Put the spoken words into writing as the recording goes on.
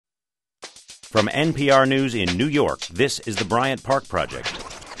From NPR News in New York, this is the Bryant Park Project.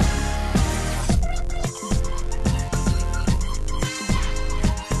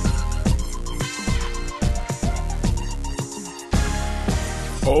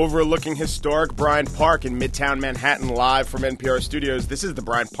 Overlooking historic Bryant Park in Midtown Manhattan, live from NPR studios. This is the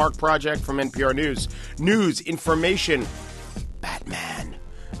Bryant Park Project from NPR News. News, information, Batman.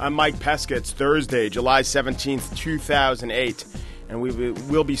 I'm Mike Pesca. It's Thursday, July 17th, 2008. And we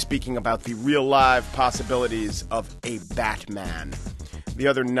will be speaking about the real live possibilities of a Batman. The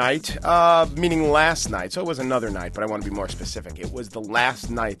other night, meaning last night, so it was another night, but I want to be more specific. It was the last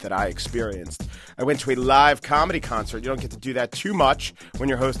night that I experienced. I went to a live comedy concert. You don't get to do that too much when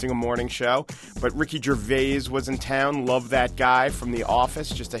you're hosting a morning show. But Ricky Gervais was in town. Love that guy from The Office.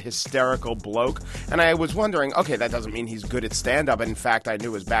 Just a hysterical bloke. And I was wondering, okay, that doesn't mean he's good at stand-up. In fact, I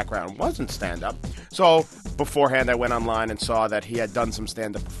knew his background wasn't stand-up. So beforehand, I went online and saw that he had done some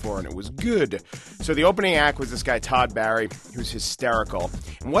stand-up before, and it was good. So the opening act was this guy, Todd Barry, who's hysterical.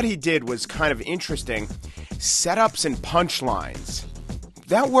 And what he did was kind of interesting. Setups and punchlines.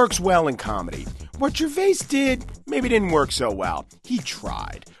 That works well in comedy. What Gervais did maybe didn't work so well. He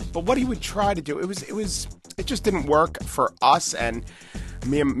tried. But what he would try to do, it just didn't work for us and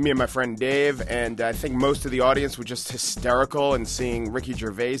me and my friend Dave, and I think most of the audience were just hysterical and seeing Ricky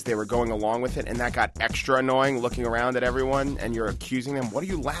Gervais. They were going along with it, and that got extra annoying, looking around at everyone, and you're accusing them, what are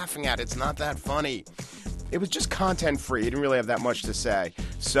you laughing at? It's not that funny. It was just content-free. He didn't really have that much to say.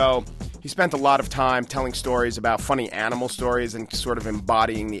 So he spent a lot of time telling stories about funny animal stories and sort of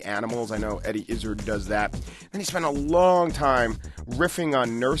embodying the animals. I know Eddie Izzard does that. Then he spent a long time riffing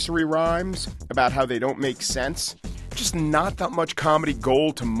on nursery rhymes about how they don't make sense. Just not that much comedy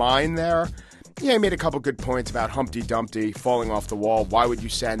gold to mine there. Yeah, he made a couple good points about Humpty Dumpty falling off the wall. Why would you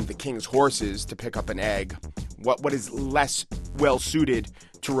send the king's horses to pick up an egg? What is less well-suited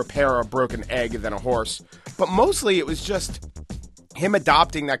to repair a broken egg than a horse? But mostly it was just him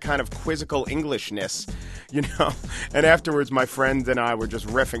adopting that kind of quizzical Englishness, you know. And afterwards, my friend and I were just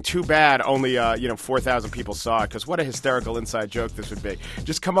riffing. Too bad only, 4,000 people saw it, because what a hysterical inside joke this would be.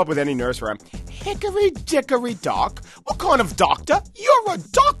 Just come up with any nurse rhyme. Hickory dickory dock. What kind of doctor? You're a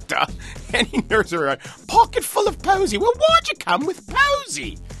doctor. Any nursery rhyme. Pocket full of posy. Well, why'd you come with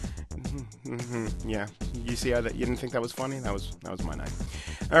posy? Yeah, you see how that? You didn't think that was funny? That was my night.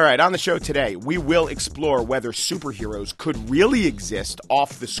 All right, on the show today, we will explore whether superheroes could really exist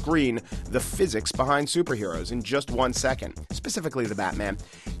off the screen, the physics behind superheroes, in just 1 second, specifically the Batman.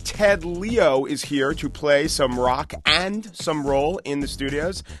 Ted Leo is here to play some rock and some roll in the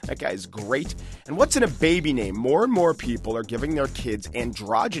studios. That guy's great. And what's in a baby name? More and more people are giving their kids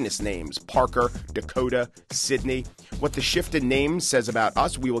androgynous names. Parker, Dakota, Sydney. What the shift in names says about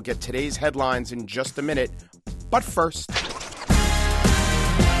us, we will get today's headlines in just a minute. But first,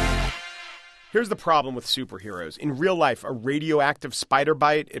 here's the problem with superheroes. In real life, a radioactive spider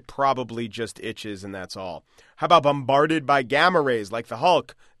bite, it probably just itches and that's all. How about bombarded by gamma rays like the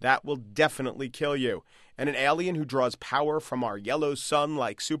Hulk? That will definitely kill you. And an alien who draws power from our yellow sun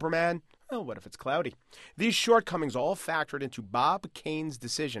like Superman? Well, what if it's cloudy? These shortcomings all factored into Bob Kane's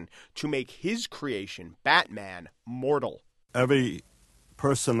decision to make his creation, Batman, mortal. Every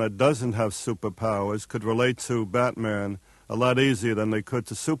person that doesn't have superpowers could relate to Batman a lot easier than they could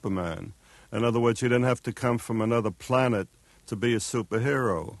to Superman. In other words, you didn't have to come from another planet to be a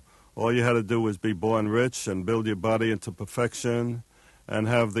superhero. All you had to do was be born rich and build your body into perfection and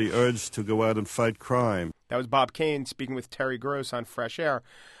have the urge to go out and fight crime. That was Bob Kane speaking with Terry Gross on Fresh Air.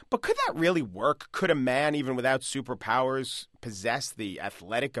 But could that really work? Could a man, even without superpowers, possess the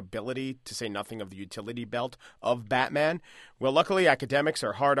athletic ability, to say nothing of the utility belt, of Batman? Well, luckily, academics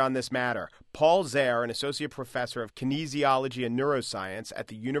are hard on this matter. Paul Zare, an associate professor of kinesiology and neuroscience at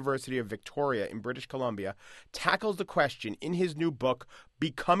the University of Victoria in British Columbia, tackles the question in his new book,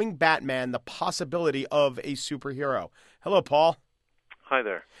 Becoming Batman, the Possibility of a Superhero. Hello, Paul. Hi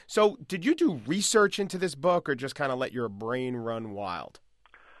there. So, did you do research into this book or just kind of let your brain run wild?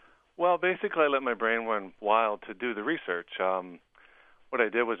 Well, basically, I let my brain run wild to do the research. What I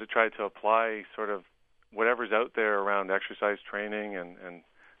did was I tried to apply sort of whatever's out there around exercise training and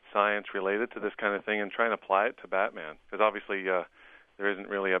science related to this kind of thing and try and apply it to Batman. Because obviously there isn't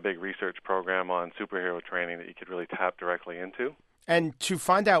really a big research program on superhero training that you could really tap directly into. And to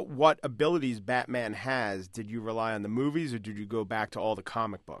find out what abilities Batman has, did you rely on the movies or did you go back to all the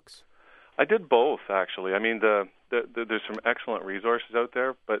comic books? I did both, actually. I mean, there's some excellent resources out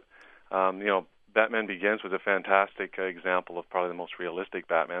there, but Batman Begins was a fantastic example of probably the most realistic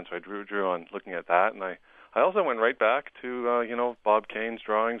Batman, so I drew on looking at that, and I also went right back to Bob Kane's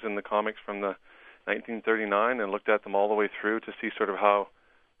drawings in the comics from the 1939 and looked at them all the way through to see sort of how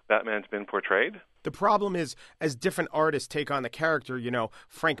Batman's been portrayed. The problem is, as different artists take on the character,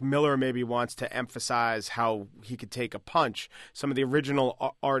 Frank Miller maybe wants to emphasize how he could take a punch. Some of the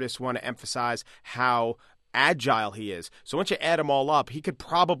original artists want to emphasize how agile he is. So once you add them all up, he could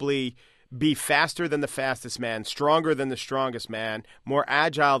probably be faster than the fastest man, stronger than the strongest man, more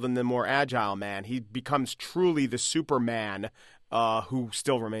agile than the more agile man. He becomes truly the Superman who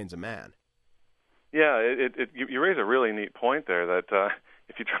still remains a man. Yeah, you raise a really neat point there that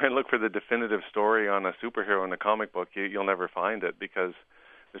if you try and look for the definitive story on a superhero in a comic book, you'll never find it because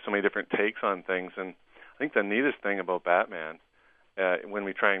there's so many different takes on things. And I think the neatest thing about Batman, when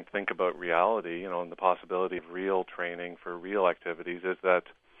we try and think about reality, and the possibility of real training for real activities, is that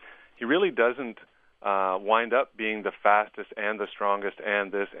he really doesn't wind up being the fastest and the strongest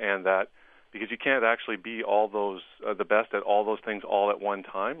and this and that, because you can't actually be all those the best at all those things all at one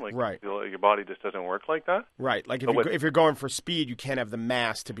time. Like, right. Your body just doesn't work like that. Right. Like if you're going for speed, you can't have the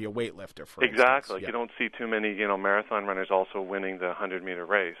mass to be a weightlifter. For exactly. Instance. You don't see too many marathon runners also winning the 100-meter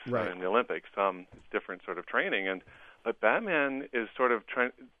race in the Olympics. It's different sort of training, but Batman is sort of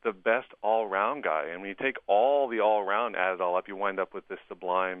the best all-round guy. And when you take all the all-round, add it all up, you wind up with this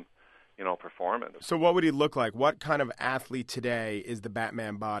sublime performance. So what would he look like? What kind of athlete today is the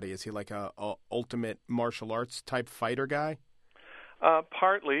Batman body? Is he like a ultimate martial arts type fighter guy?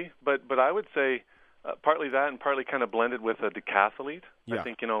 Partly, but I would say partly that and partly kind of blended with a decathlete. Yeah. I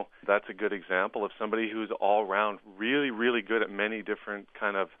think, that's a good example of somebody who's all around really, really good at many different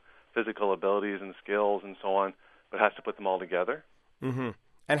kind of physical abilities and skills and so on, but has to put them all together. Mm-hmm.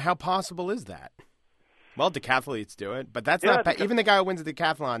 And how possible is that? Well, decathletes do it, but that's not even the guy who wins a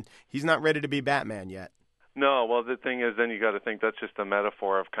decathlon, he's not ready to be Batman yet. No, well, the thing is, then you got to think that's just a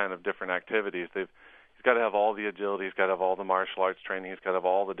metaphor of kind of different activities. He's got to have all the agility, he's got to have all the martial arts training, he's got to have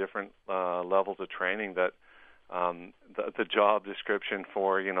all the different levels of training that the job description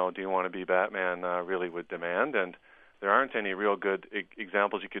for, do you want to be Batman really would demand. And there aren't any real good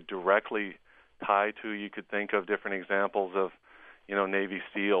examples you could directly tie to. You could think of different examples of Navy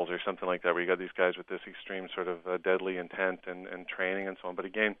SEALs or something like that, where you got these guys with this extreme sort of deadly intent and training and so on. But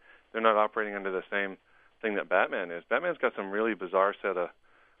again, they're not operating under the same thing that Batman is. Batman's got some really bizarre set of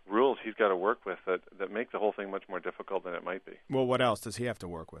rules he's got to work with that make the whole thing much more difficult than it might be. Well, what else does he have to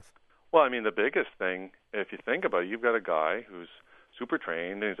work with? Well, I mean, the biggest thing, if you think about it, you've got a guy who's super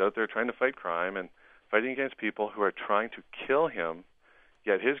trained and he's out there trying to fight crime and fighting against people who are trying to kill him,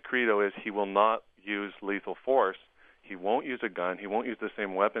 yet his credo is he will not use lethal force. He won't use a gun. He won't use the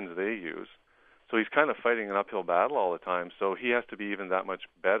same weapons they use. So he's kind of fighting an uphill battle all the time. So he has to be even that much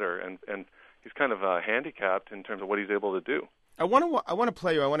better, and he's kind of handicapped in terms of what he's able to do. I want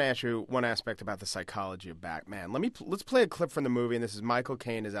to ask you one aspect about the psychology of Batman. Let's play a clip from the movie, and this is Michael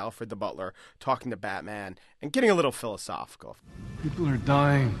Caine as Alfred the Butler talking to Batman and getting a little philosophical. People are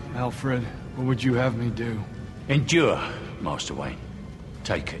dying, Alfred. What would you have me do? Endure, Master Wayne.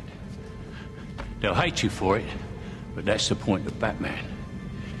 Take it. They'll hate you for it. But that's the point of Batman.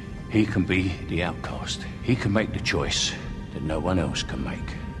 He can be the outcast. He can make the choice that no one else can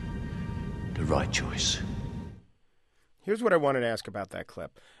make. The right choice. Here's what I wanted to ask about that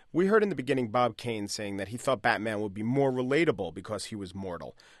clip. We heard in the beginning Bob Kane saying that he thought Batman would be more relatable because he was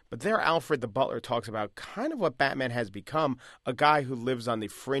mortal. But there Alfred the Butler talks about kind of what Batman has become, a guy who lives on the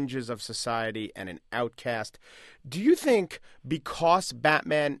fringes of society and an outcast. Do you think because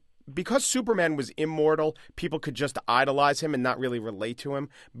Superman was immortal, people could just idolize him and not really relate to him?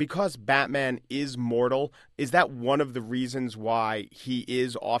 Because Batman is mortal, is that one of the reasons why he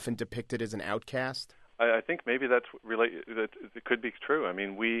is often depicted as an outcast? I think maybe that it could be true. I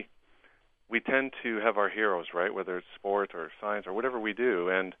mean, we tend to have our heroes, right? Whether it's sport or science or whatever we do.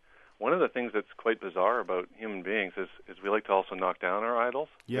 And one of the things that's quite bizarre about human beings is we like to also knock down our idols.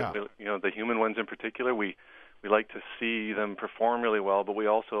 Yeah. The human ones in particular, we like to see them perform really well, but we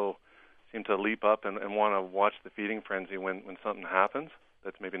also seem to leap up and want to watch the feeding frenzy when something happens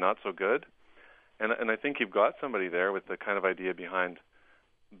that's maybe not so good. And I think you've got somebody there with the kind of idea behind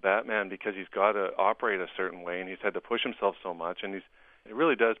Batman, because he's got to operate a certain way and he's had to push himself so much, and it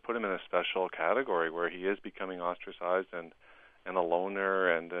really does put him in a special category where he is becoming ostracized and a loner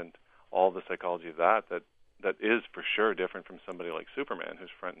and all the psychology of that is for sure different from somebody like Superman, who's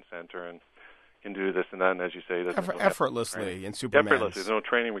front and center and can do this and that, and as you say, effortlessly in Superman. Effortlessly. There's no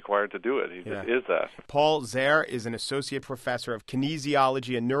training required to do it. He just is that. Paul Zare is an associate professor of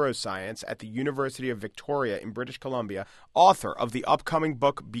kinesiology and neuroscience at the University of Victoria in British Columbia, author of the upcoming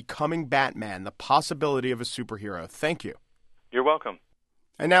book, Becoming Batman, The Possibility of a Superhero. Thank you. You're welcome.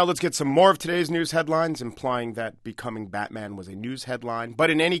 And now let's get some more of today's news headlines, implying that Becoming Batman was a news headline.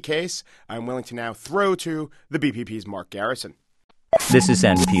 But in any case, I'm willing to now throw to the BPP's Mark Garrison. This is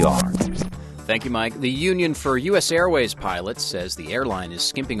NPR. Thank you, Mike. The Union for U.S. Airways pilots says the airline is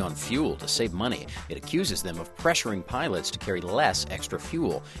skimping on fuel to save money. It accuses them of pressuring pilots to carry less extra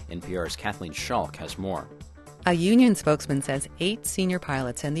fuel. NPR's Kathleen Schalk has more. A union spokesman says 8 senior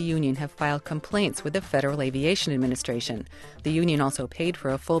pilots and the union have filed complaints with the Federal Aviation Administration. The union also paid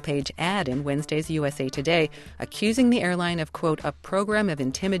for a full-page ad in Wednesday's USA Today, accusing the airline of, quote, a program of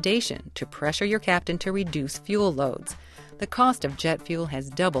intimidation to pressure your captain to reduce fuel loads. The cost of jet fuel has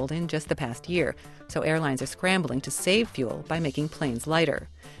doubled in just the past year, so airlines are scrambling to save fuel by making planes lighter.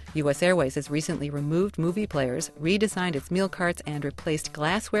 U.S. Airways has recently removed movie players, redesigned its meal carts, and replaced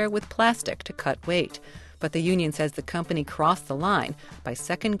glassware with plastic to cut weight. But the union says the company crossed the line by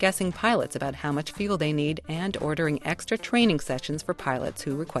second-guessing pilots about how much fuel they need and ordering extra training sessions for pilots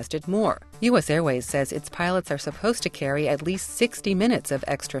who requested more. U.S. Airways says its pilots are supposed to carry at least 60 minutes of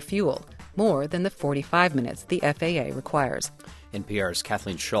extra fuel, more than the 45 minutes the FAA requires. NPR's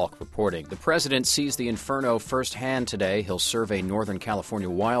Kathleen Schalk reporting. The president sees the inferno firsthand today. He'll survey Northern California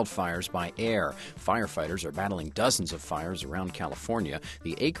wildfires by air. Firefighters are battling dozens of fires around California.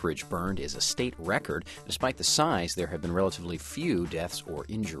 The acreage burned is a state record. Despite the size, there have been relatively few deaths or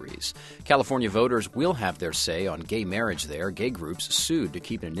injuries. California voters will have their say on gay marriage there. Gay groups sued to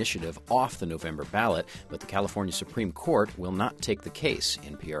keep an initiative off the November ballot, but the California Supreme Court will not take the case.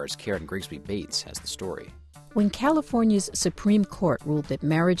 NPR's Karen Grigsby Bates has the story. When California's Supreme Court ruled that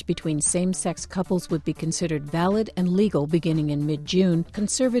marriage between same-sex couples would be considered valid and legal beginning in mid-June,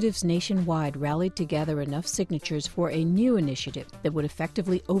 conservatives nationwide rallied to gather enough signatures for a new initiative that would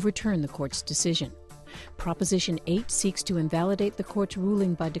effectively overturn the court's decision. Proposition 8 seeks to invalidate the court's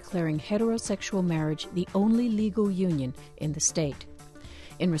ruling by declaring heterosexual marriage the only legal union in the state.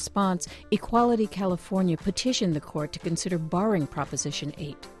 In response, Equality California petitioned the court to consider barring Proposition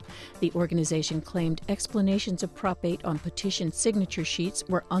 8. The organization claimed explanations of Prop 8 on petition signature sheets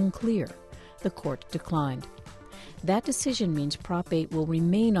were unclear. The court declined. That decision means Prop 8 will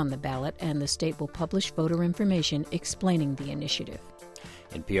remain on the ballot and the state will publish voter information explaining the initiative.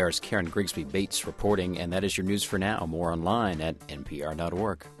 NPR's Karen Grigsby Bates reporting, and that is your news for now. More online at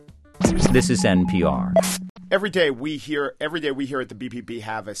npr.org. This is NPR. Every day we here at the BPP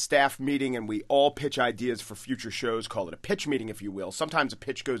have a staff meeting and we all pitch ideas for future shows. Call it a pitch meeting, if you will. Sometimes a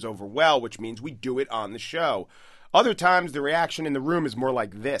pitch goes over well, which means we do it on the show. Other times the reaction in the room is more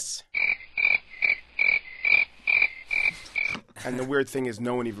like this. And the weird thing is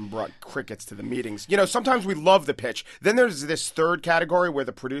no one even brought crickets to the meetings. You know, sometimes we love the pitch. Then there's this third category where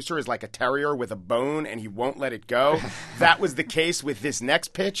the producer is like a terrier with a bone and he won't let it go. That was the case with this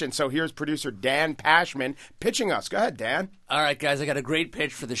next pitch. And so here's producer Dan Pashman pitching us. Go ahead, Dan. All right, guys, I got a great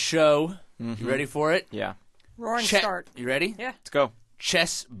pitch for the show. You ready for it? Yeah. Roaring start. You ready? Yeah. Let's go.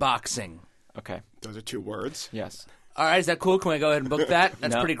 Chess boxing. Okay. Those are 2 words. Yes. All right, is that cool? Can I go ahead and book that?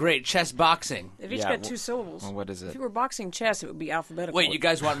 That's No. pretty great. Chess boxing. They've each got 2 syllables. Well, what is it? If you were boxing chess, it would be alphabetical. Wait, you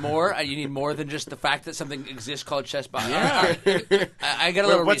guys want more? You need more than just the fact that something exists called chess boxing? Yeah. I got a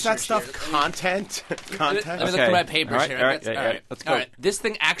little What's that research stuff? here. Content? Let me look through my papers All right, here. all right, yeah, let's go. All right. This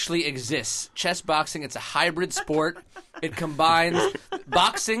thing actually exists. Chess boxing, it's a hybrid sport. It combines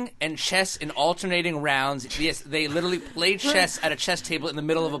boxing and chess in alternating rounds. Yes, they literally play chess at a chess table in the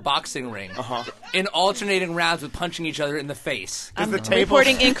middle of a boxing ring. In alternating rounds with punching each other in the face. Does the table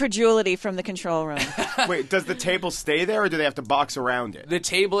reporting incredulity from the control room. Wait, does the table stay there or do they have to box around it? The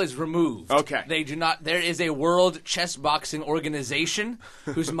table is removed. Okay. They do not. There is a world chess boxing organization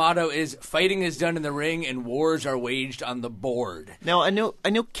whose motto is "Fighting is done in the ring and wars are waged on the board." Now I know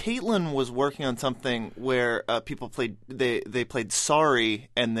Caitlin was working on something where people played they played Sorry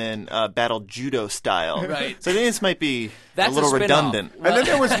and then battled judo style. Right. So I think this might be That's a little a spin-off. redundant.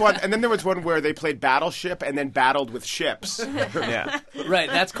 And then there was one where they played Battleship and then battled with ships. Yeah. Right.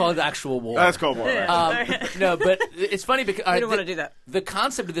 That's called actual war. That's called war. Right? No, but it's funny because We don't want to do that. The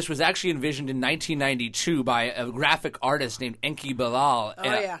concept of this was actually envisioned in 1992 by a graphic artist named Enki Bilal. Oh,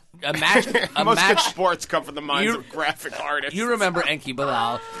 yeah. Most good sports come from the minds of graphic artists. You remember Enki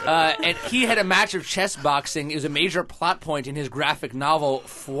Bilal. And he had a match of chess boxing. It was a major plot point in his graphic novel,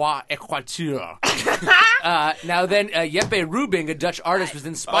 Foi Equateur. Now then, Jeppe Rubing, a Dutch artist, was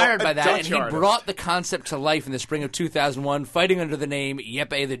inspired by that, and he brought the concept to life in the spring of 2001, fighting under the name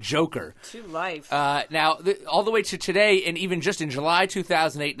Jeppe the Joker. To life. Now, all the way to today, and even just in July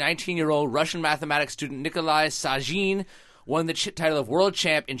 2008, 19-year-old Russian mathematics student Nikolai Sajin won the title of world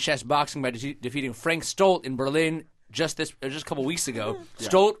champ in chess boxing by defeating Frank Stolt in Berlin just a couple weeks ago. Yeah.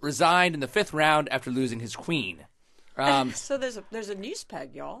 Stolt resigned in the 5th round after losing his queen. So there's a news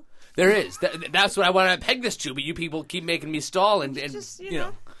peg, y'all. There is. That's what I want to peg this to, but you people keep making me stall and just, you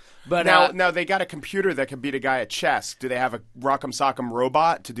know. But now they got a computer that can beat a guy at chess. Do they have a Rock'em Sock'em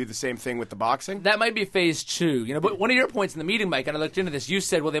robot to do the same thing with the boxing? that might be phase 2. But one of your points in the meeting, Mike, and I looked into this, you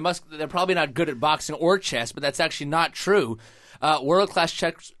said, well, they're probably not good at boxing or chess, but that's actually not true. World-class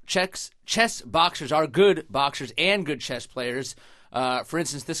chess boxers are good boxers and good chess players. For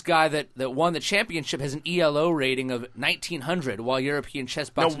instance, this guy that won the championship has an ELO rating of 1900, while European chess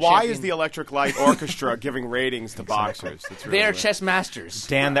boxing Now, why is the Electric Light Orchestra giving ratings to boxers? That's really they are weird. chess masters.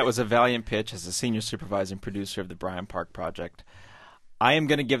 Dan, that was a valiant pitch as a senior supervising producer of the Bryant Park Project. I am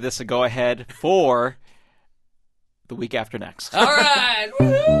going to give this a go-ahead for the week after next. All right.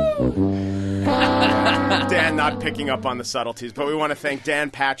 Woo-hoo! Dan not picking up on the subtleties, but we want to thank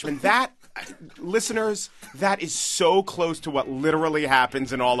Dan Patchman. Listeners, that is so close to what literally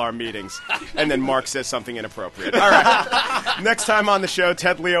happens in all our meetings. And then Mark says something inappropriate. All right. Next time on the show,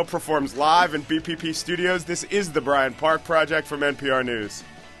 Ted Leo performs live in BPP Studios. This is the Bryant Park Project from NPR News.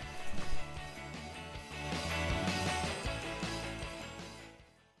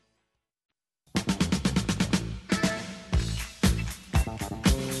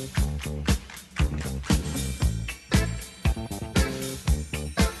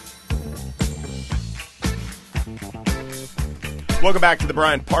 Welcome back to the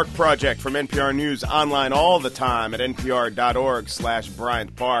Bryant Park Project from NPR News, online all the time at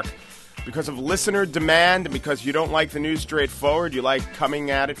npr.org/Bryant Park. Because of listener demand and because you don't like the news straightforward, you like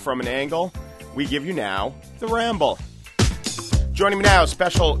coming at it from an angle, we give you now The Ramble. Joining me now,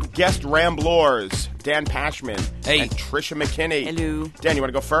 special guest ramblers, Dan Patchman and Tricia McKinney. Hello. Dan, you want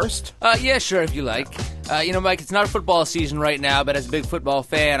to go first? Yeah, sure, if you like. Mike, it's not football season right now, but as a big football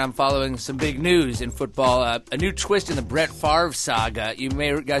fan, I'm following some big news in football. A new twist in the Brett Favre saga. You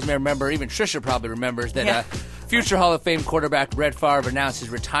guys may remember, even Tricia probably remembers, that future Hall of Fame quarterback Brett Favre announced his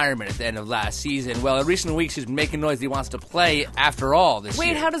retirement at the end of last season. Well, in recent weeks, he's been making noise that he wants to play after all this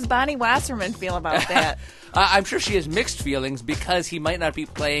year. Wait, how does Bonnie Wasserman feel about that? I'm sure she has mixed feelings because he might not be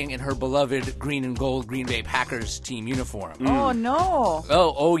playing in her beloved green and gold Green Bay Packers team uniform. Oh, no.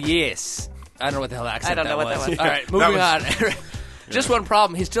 Oh, yes. I don't know what the hell accent I don't know what that was. All right, moving on. Just one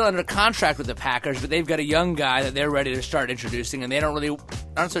problem. He's still under contract with the Packers, but they've got a young guy that they're ready to start introducing, and they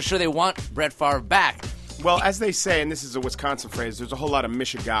aren't so sure they want Brett Favre back. Well, as they say, and this is a Wisconsin phrase, there's a whole lot of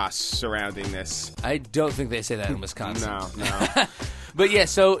Michigas surrounding this. I don't think they say that in Wisconsin. No. But yeah,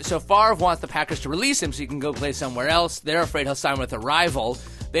 so Favre wants the Packers to release him so he can go play somewhere else. They're afraid he'll sign with a rival.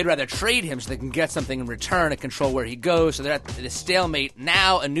 They'd rather trade him so they can get something in return and control where he goes. So they're at the stalemate.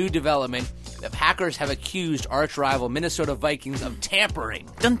 Now, a new development. The Packers have accused arch-rival Minnesota Vikings of tampering.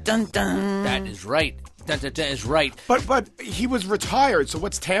 Dun, dun, dun. That is right. Dun, dun, dun is right. But he was retired, so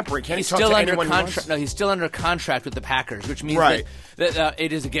what's tampering? Can't he talk to anyone he wants? No, he's still under contract with the Packers, which means right. that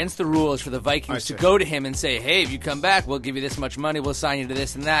it is against the rules for the Vikings to go to him and say, hey, if you come back, we'll give you this much money, we'll sign you to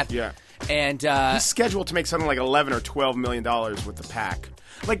this and that. Yeah. And he's scheduled to make something like $11 or $12 million with the Pack.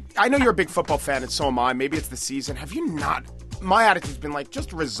 Like, I know you're a big football fan, and so am I. Maybe it's the season. Have you not? My attitude's been like,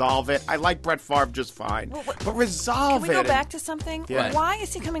 just resolve it. I like Brett Favre just fine. But resolve it. Can we go back to something? Yeah. Why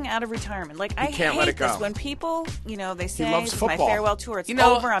is he coming out of retirement? Like, I can't hate let it go. this when people, they say, loves this is football. my farewell tour. It's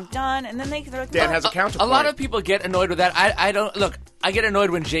over. I'm done. And then they're like, Dan no. has a counterpoint. A lot of people get annoyed with that. I don't look. I get annoyed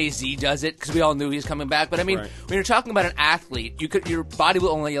when Jay-Z does it because we all knew he was coming back. But I mean, when you're talking about an athlete, your body will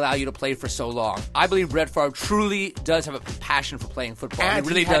only allow you to play for so long. I believe Brett Favre truly does have a passion for playing football. And he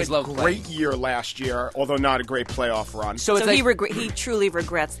really had does love a playing. great year last year, although not a great playoff run. So it's he truly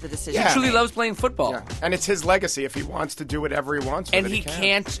regrets the decision. He truly loves playing football. Yeah. And it's his legacy. If he wants to do whatever he wants with and it, he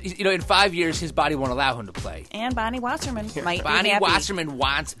can. can't, in 5 years, his body won't allow him to play. And Bonnie Wasserman might Bonnie be happy. Wasserman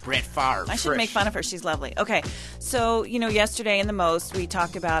wants Brett Favre. I should make fun of her. She's lovely. Okay, so, yesterday in The Most, we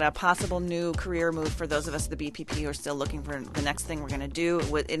talked about a possible new career move for those of us at the BPP who are still looking for the next thing we're going to do.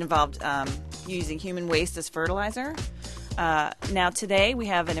 It involved using human waste as fertilizer. Now, today, we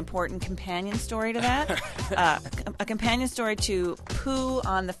have an important companion story to that. A companion story to poo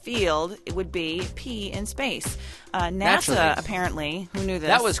on the field, it would be pee in space. NASA, Naturally. Apparently, who knew this?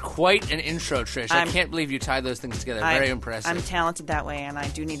 That was quite an intro, Trish. I can't believe you tied those things together. Very impressive. I'm talented that way, and I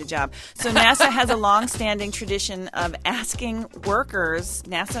do need a job. So NASA has a long-standing tradition of asking workers,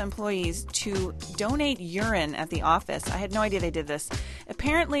 NASA employees, to donate urine at the office. I had no idea they did this.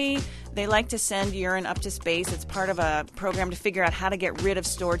 Apparently, they like to send urine up to space. It's part of a program to figure out how to get rid of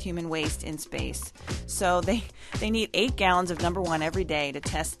stored human waste in space. So they need 8 gallons of number one every day to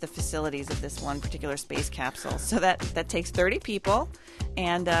test the facilities of this one particular space capsule. So that takes 30 people,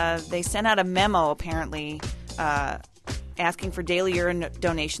 and they sent out a memo, apparently, asking for daily urine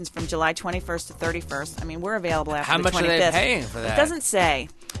donations from July 21st to 31st. I mean, we're available after How the much 25th. are they paying for that? It doesn't say.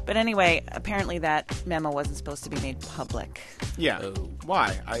 But anyway, apparently that memo wasn't supposed to be made public. Yeah.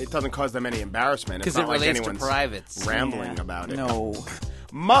 Why? It doesn't cause them any embarrassment. Because it relates anyone's to privates. Rambling about it. No.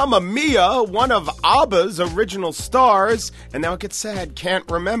 Mamma Mia, one of ABBA's original stars, and now it gets sad, can't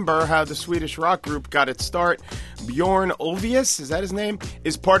remember how the Swedish rock group got its start. Bjorn Ulvaeus, is that his name?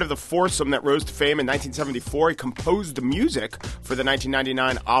 Is part of the foursome that rose to fame in 1974. He composed the music for the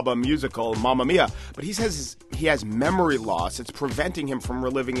 1999 ABBA musical, Mamma Mia. But he says he has memory loss. It's preventing him from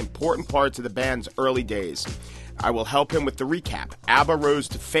reliving important parts of the band's early days. I will help him with the recap. ABBA rose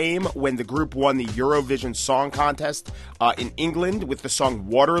to fame when the group won the Eurovision Song Contest in England with the song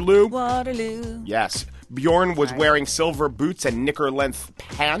Waterloo. Waterloo. Yes. Bjorn was wearing silver boots and knicker-length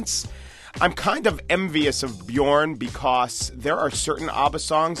pants. I'm kind of envious of Bjorn because there are certain ABBA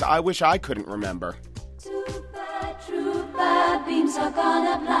songs I wish I couldn't remember. Too bad, beams are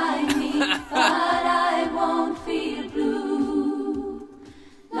gonna blind me, but I won't feel blue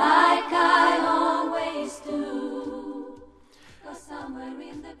like I always do. 'Cause somewhere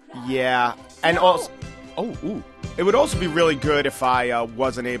in the crowd. Yeah, and also... It would also be really good if I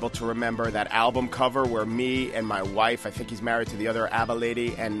wasn't able to remember that album cover where me and my wife, I think he's married to the other ABBA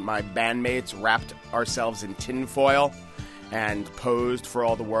lady, and my bandmates wrapped ourselves in tinfoil and posed for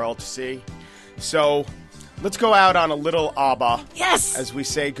all the world to see. So let's go out on a little ABBA. Yes! As we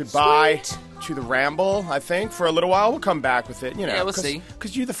say goodbye to the ramble, I think, for a little while. We'll come back with it, Yeah, we'll see.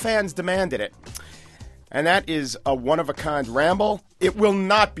 Because you, the fans, demanded it. And that is a one-of-a-kind ramble. It will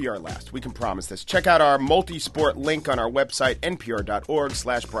not be our last. We can promise this. Check out our multi-sport link on our website,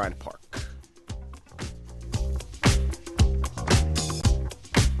 npr.org/Bryant Park.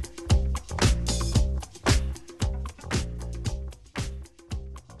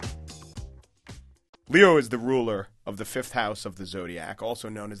 Leo is the ruler of the fifth house of the zodiac, also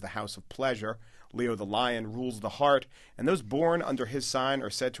known as the house of pleasure. Leo the lion rules the heart, and those born under his sign are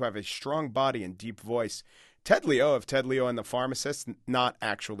said to have a strong body and deep voice. Ted Leo of Ted Leo and the Pharmacists, not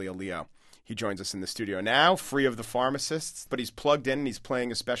actually a Leo. He joins us in the studio now, free of the Pharmacists, but he's plugged in and he's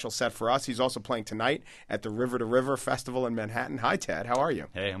playing a special set for us. He's also playing tonight at the River to River Festival in Manhattan. Hi, Ted. How are you?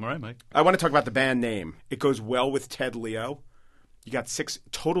 Hey, I'm all right, Mike. I want to talk about the band name. It goes well with Ted Leo. You got 6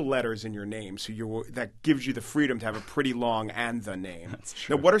 total letters in your name, so that gives you the freedom to have a pretty long and the name. That's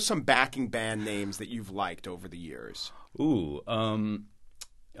true. Now, what are some backing band names that you've liked over the years? Ooh, I'm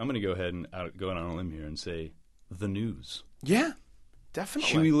going to go ahead and go out on a limb here and say The News. Yeah, definitely.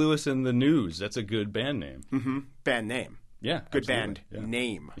 Huey Lewis and The News. That's a good band name. Mm-hmm. Band name. Yeah, good absolutely. band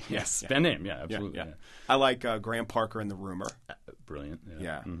name. Yes, band name. Yeah, absolutely. Yeah. I like Graham Parker and the Rumor. Brilliant.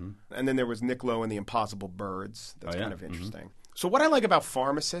 Yeah. Mm-hmm. And then there was Nick Lowe and the Impossible Birds. That's kind of interesting. Mm-hmm. So what I like about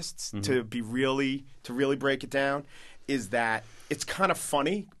Pharmacists, to really break it down, is that it's kind of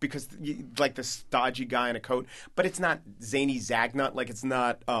funny because like the stodgy guy in a coat, but it's not zany Zagnut. Like it's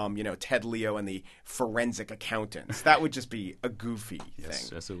not Ted Leo and the forensic accountants. That would just be a goofy thing.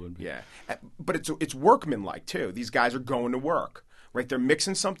 Yes, it would be. Yeah, but it's workmanlike too. These guys are going to work, right? They're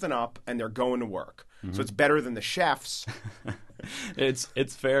mixing something up and they're going to work. Mm-hmm. So it's better than the chefs.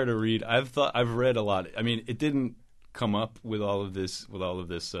 It's fair to read. I've read a lot. I mean, it didn't come up with all of this kind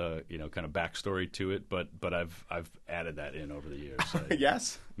of backstory to it, but I've added that in over the years.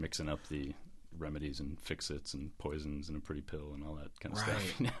 Yes, mixing up the remedies and fix-its and poisons and a pretty pill and all that kind of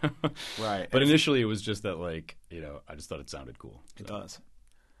stuff. Right. But initially, it was just that I just thought it sounded cool. It does.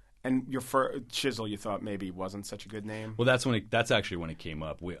 And your Chisel, you thought maybe wasn't such a good name. Well, that's actually when it came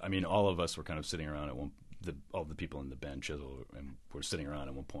up. All of us were kind of sitting around at all the people in the band Chisel, and we're sitting around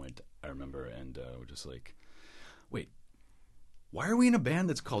at one point. I remember, and we're just like, wait, why are we in a band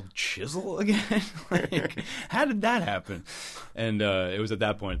that's called Chisel again? How did that happen? And it was at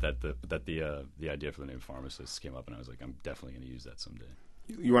that point that the idea for the name Pharmacists came up, and I was like, I'm definitely going to use that someday.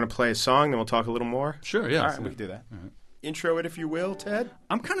 You want to play a song, then we'll talk a little more? Sure, yeah. All right, we can do that. All right. Intro it, if you will, Ted.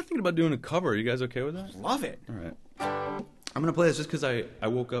 I'm kind of thinking about doing a cover. Are you guys okay with that? Love it. All right. I'm going to play this just because I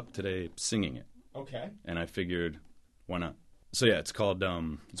woke up today singing it. Okay. And I figured, why not? So yeah, it's called,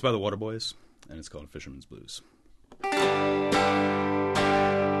 it's by the Waterboys, and it's called Fisherman's Blues.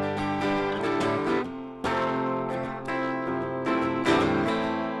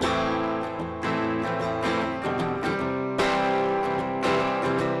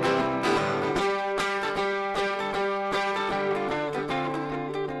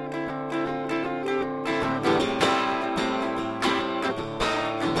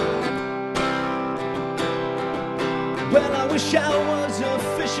 Well, I wish I was a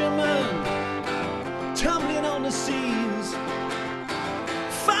fisherman, tumbling on the seas,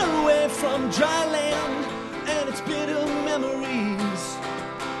 far away from dry land and its bitter memories,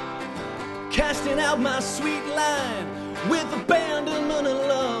 casting out my sweet line with abandonment and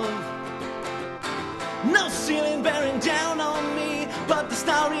love. No ceiling bearing down on me, but the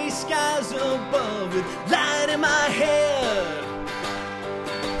starry skies above with light in my head.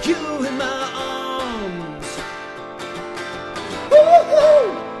 You in my arms.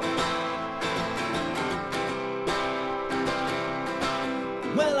 Woo-hoo!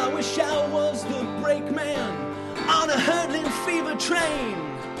 Well, I wish I was the brakeman on a hurtling fever train,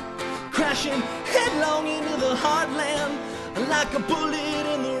 crashing headlong into the heartland like a bullet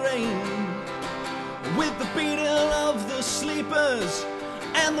in the rain, with the beating of the sleepers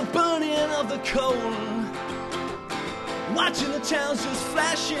and the burning of the coal, watching the towns just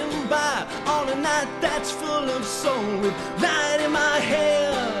flashing by on a night that's full of soul, with light in my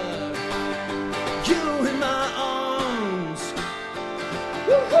hair, you in my arms.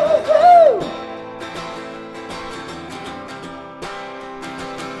 Woo-hoo-hoo!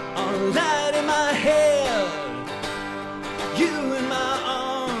 Light in my head, you in my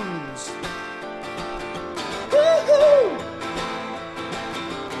arms. Woo-hoo!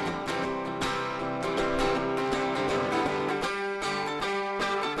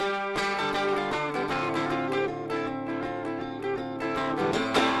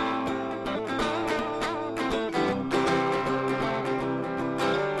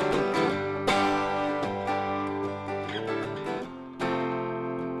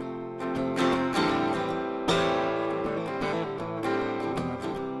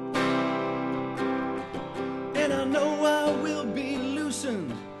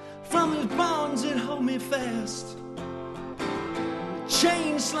 From the bonds that hold me fast,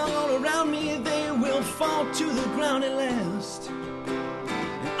 chains slung all around me, they will fall to the ground at last.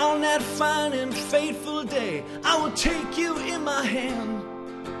 And on that fine and fateful day, I will take you in my hand.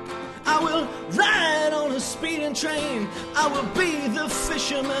 I will ride on a speeding train. I will be the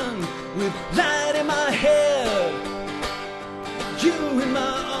fisherman with light in my head, you in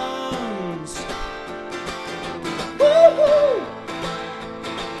my arms. Woo-hoo!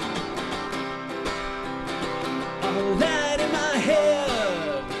 Light in my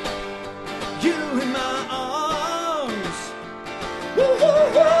head, you in my arms.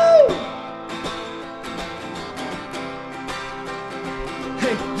 Woo-hoo-hoo!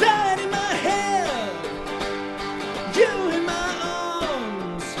 Hey, light in my head, you in my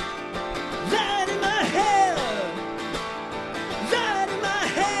arms. Light in my head, light in my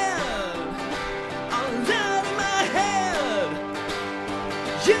head, oh, light in my head,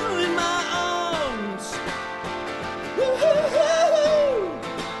 you in my arms.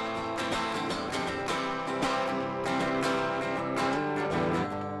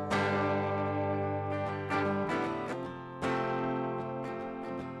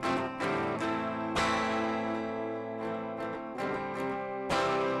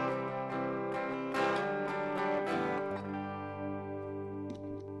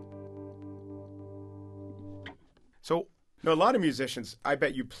 So, a lot of musicians, I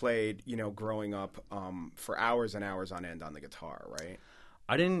bet you played, growing up for hours and hours on end on the guitar, right?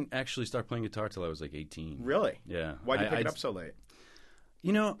 I didn't actually start playing guitar till I was like 18. Really? Yeah. Why'd you pick it up so late?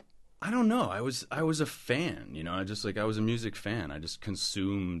 I don't know. I was a fan, I was a music fan. I just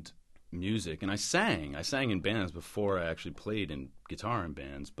consumed music, and I sang. I sang in bands before I actually played in guitar in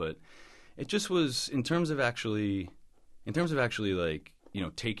bands, but it just was in terms of actually like,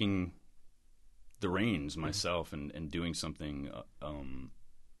 taking the reins myself and doing something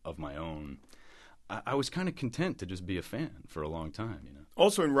of my own. I was kind of content to just be a fan for a long time,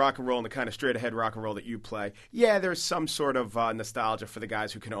 Also in rock and roll, and the kind of straight-ahead rock and roll that you play, yeah, there's some sort of nostalgia for the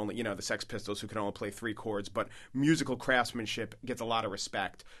guys who can only, the Sex Pistols, who can only play 3 chords, but musical craftsmanship gets a lot of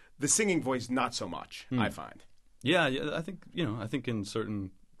respect. The singing voice, not so much, I find. Yeah, I think, I think in certain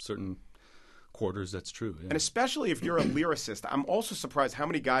quarters that's true. Yeah. And especially if you're a lyricist, I'm also surprised how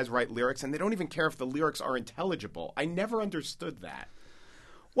many guys write lyrics and they don't even care if the lyrics are intelligible. I never understood that.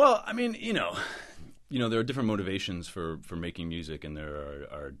 Well, I mean, there are different motivations for making music, and there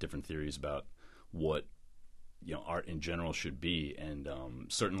are different theories about what art in general should be, and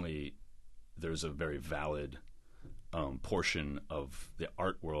certainly there's a very valid portion of the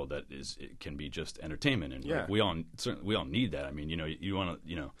art world that it can be just entertainment, and like, we all need that. I mean, you want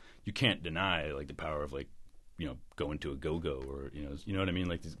to, you can't deny like the power of like, going to a go-go, or you know what I mean,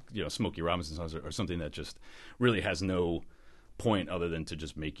 like Smokey Robinson songs or something that just really has no point other than to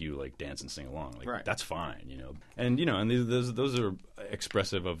just make you like dance and sing along. Like that's fine, and and those are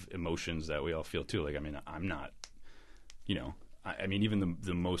expressive of emotions that we all feel too. Like, I mean, I'm not, I mean, even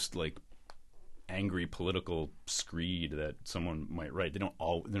the most like angry political screed that someone might write, they're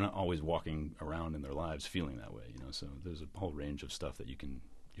not always walking around in their lives feeling that way, so there's a whole range of stuff that you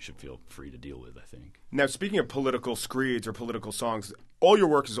should feel free to deal with, I think. Now, speaking of political screeds or political songs, all your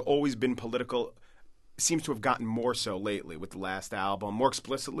work has always been political. seems to have gotten more so lately with the last album, more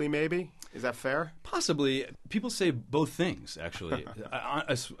explicitly, maybe. Is that fair? Possibly. People say both things, actually.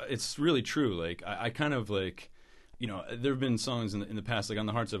 It's really true. Like, I kind of like, there have been songs in the past, like on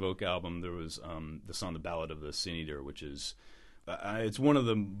the Hearts of Oak album, there was the song "The Ballad of the Sin Eater," which is it's one of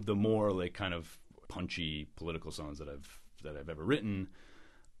the more like kind of punchy political songs that I've ever written,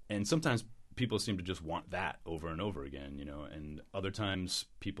 and sometimes people seem to just want that over and over again, and other times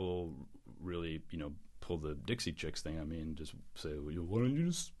people really, pull the Dixie Chicks thing. I mean, just say, well, why don't you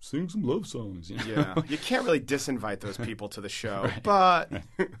just sing some love songs? Yeah, you can't really disinvite those people to the show, right. but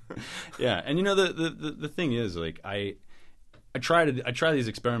yeah, and the thing is, like, I try these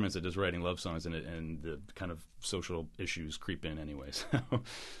experiments at just writing love songs, and the kind of social issues creep in anyway. So.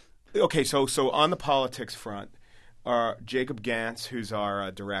 Okay, so on the politics front, Jacob Gantz, who's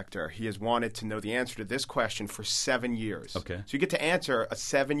our director, he has wanted to know the answer to this question for 7 years. Okay. So you get to answer a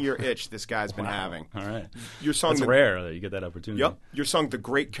 7-year itch this guy's been Wow. having. All right. Your song, That's rare that you get that opportunity. Yep. Your song, "The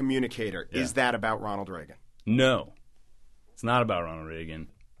Great Communicator," Yeah. is that about Ronald Reagan? No. It's not about Ronald Reagan.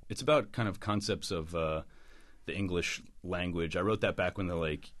 It's about kind of concepts of the English language. I wrote that back when the,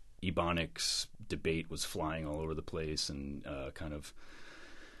 like, Ebonics debate was flying all over the place, and kind of,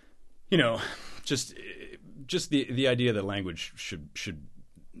 just the idea that language should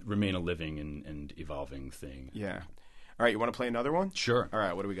remain a living and evolving thing. Yeah. All right, you want to play another one? Sure. All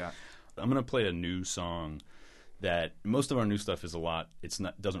right, what do we got? I'm going to play a new song that most of our new stuff is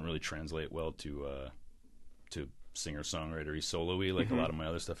doesn't really translate well to singer-songwriter-y, solo-y like a lot of my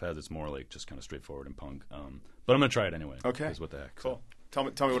other stuff has. It's more like just kind of straightforward and punk. But I'm going to try it anyway. Okay. Because what the heck. Cool. Tell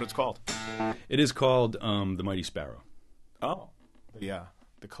me what it's called. It is called The Mighty Sparrow. Oh. The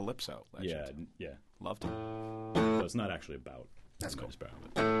Calypso legend. Yeah. Loved it. So it's not actually about That's The cool. Mighty Sparrow.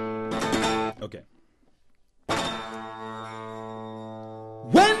 But... Okay.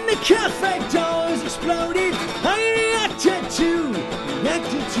 When the cafe doors exploded, I reacted to.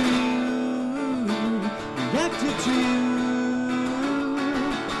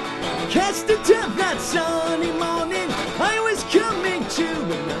 Cast a death that sunny morning, I was coming to,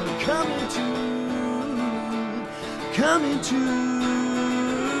 and I'm coming to.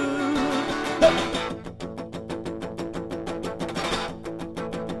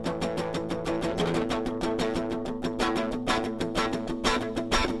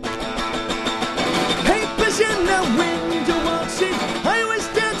 Papers in the window watching, I was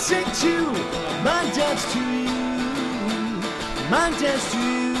dancing to my dance to you, my dance to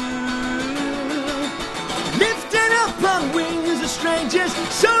you. Lifted up on wings of strangers,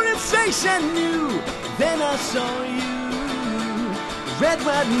 saw a face I knew. Then I saw you, red,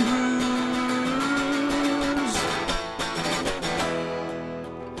 white, and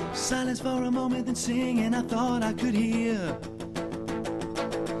bruised. Silence for a moment, then singing, I thought I could hear.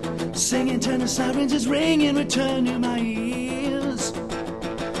 Singing, turn the sirens is ringing, return to my ears.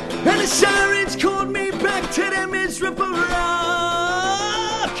 And the sirens called me back to the miserable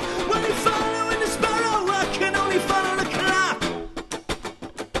rock. When you follow in the sparrow, I can only follow the clock.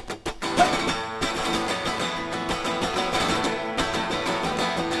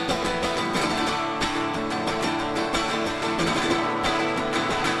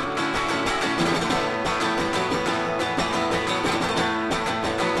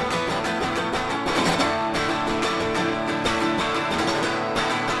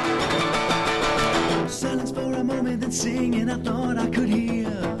 Silence for a moment, then singing, I thought I could hear.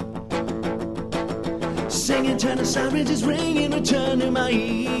 Singing, turn the sirens is ringing, return to my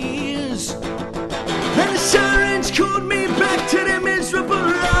ears. And the sirens called me back to the miserable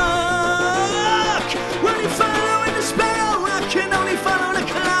rock. When you follow in the sparrow, I can only follow the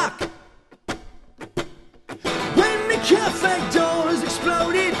clock. When the cafe doors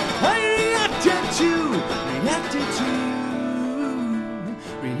exploded, I reacted to you.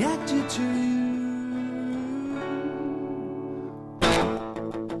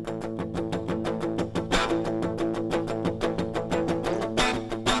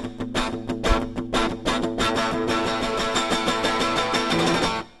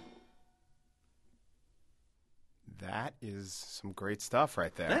 That is some great stuff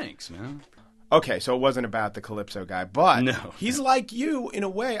right there. Thanks, man. Okay, so it wasn't about the Calypso guy, but No. he's like you in a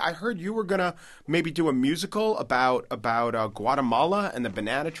way. I heard you were gonna maybe do a musical about Guatemala and the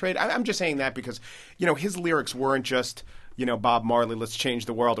banana trade. I'm just saying that because his lyrics weren't just Bob Marley, let's change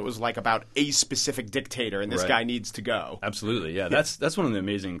the world. It was like about a specific dictator, and this Right. guy needs to go. Absolutely, yeah. That's one of the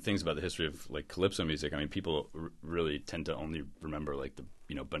amazing things about the history of like calypso music. I mean, people really tend to only remember like the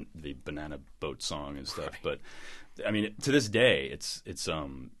the banana boat song and stuff. But I mean, to this day, it's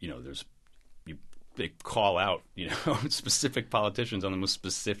there's call out, specific politicians on the most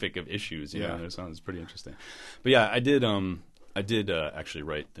specific of issues. You know, their songs. It's pretty interesting. But yeah, I did actually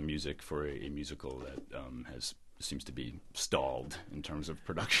write the music for a musical that seems to be stalled in terms of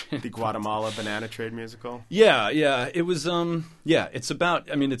production. The Guatemala Banana Trade musical? Yeah. It was it's about,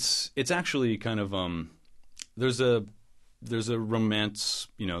 it's actually kind of there's a romance,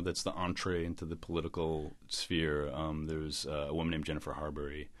 that's the entree into the political sphere. There's a woman named Jennifer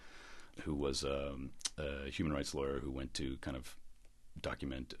Harbury who was a human rights lawyer who went to kind of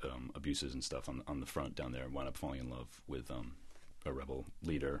document abuses and stuff on the front down there and wound up falling in love with a rebel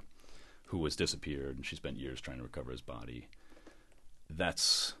leader who was disappeared, and she spent years trying to recover his body.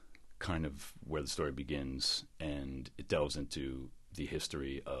 That's kind of where the story begins, and it delves into the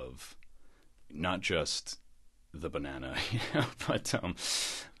history of not just the banana, but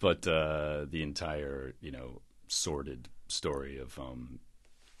the entire, sordid story of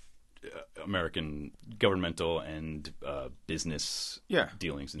American governmental and business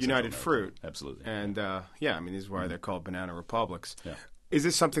dealings. In United Fruit. Absolutely. And, this is why they're called banana republics. Yeah. Is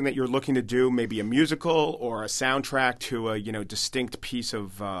this something that you're looking to do, maybe a musical or a soundtrack to a distinct piece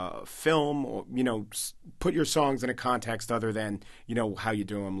of film, or put your songs in a context other than how you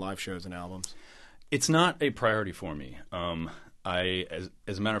do them, live shows and albums? It's not a priority for me. As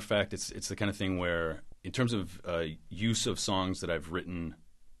a matter of fact, it's the kind of thing where, in terms of use of songs that I've written,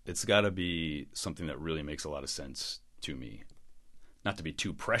 it's got to be something that really makes a lot of sense to me. Not to be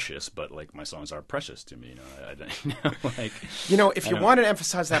too precious, but like my songs are precious to me. If you want to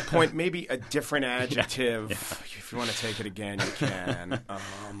emphasize that point, maybe a different adjective. If you want to take it again, you can.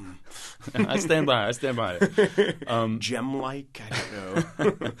 I stand by it. Gem-like, I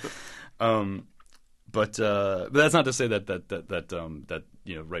don't know. But that's not to say that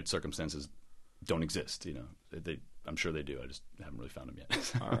right circumstances don't exist. I'm sure they do. I just haven't really found them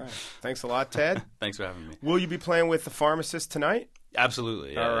yet. All right. Thanks a lot, Ted. Thanks for having me. Will you be playing with The Pharmacist tonight?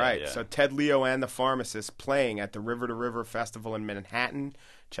 Absolutely. Yeah, all right. Yeah. So Ted Leo and The Pharmacist playing at the River to River Festival in Manhattan.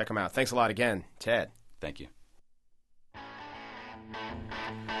 Check them out. Thanks a lot again, Ted. Thank you.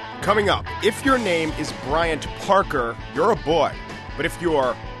 Coming up, if your name is Bryant Parker, you're a boy. But if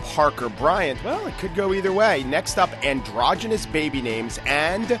you're Parker Bryant, well, it could go either way. Next up, androgynous baby names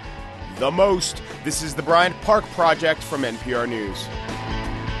and the most. This is the Bryant Park Project from NPR News.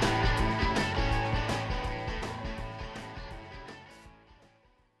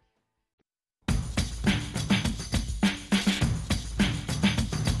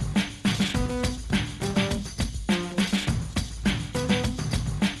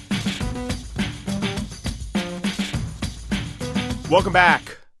 Welcome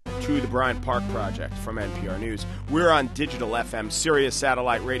back to the Bryant Park Project from NPR News. We're on digital FM, Sirius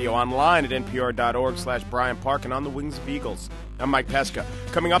Satellite Radio, online at npr.org/Bryant Park, and on the Wings of Eagles. I'm Mike Pesca.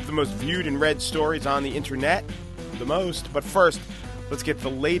 Coming up, the most viewed and read stories on the internet. The most. But first, let's get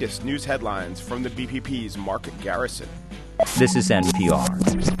the latest news headlines from the BPP's Mark Garrison. This is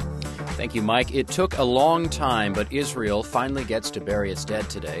NPR. Thank you, Mike. It took a long time, but Israel finally gets to bury its dead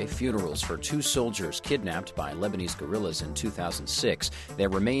today. Funerals for 2 soldiers kidnapped by Lebanese guerrillas in 2006. Their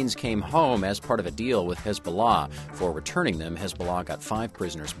remains came home as part of a deal with Hezbollah. For returning them, Hezbollah got 5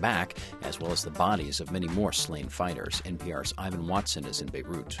 prisoners back, as well as the bodies of many more slain fighters. NPR's Ivan Watson is in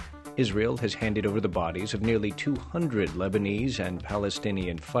Beirut. Israel has handed over the bodies of nearly 200 Lebanese and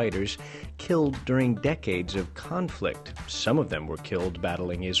Palestinian fighters killed during decades of conflict. Some of them were killed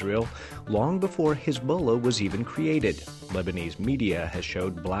battling Israel long before Hezbollah was even created. Lebanese media has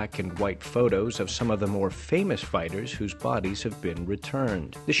showed black and white photos of some of the more famous fighters whose bodies have been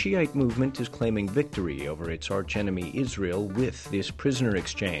returned. The Shiite movement is claiming victory over its archenemy Israel with this prisoner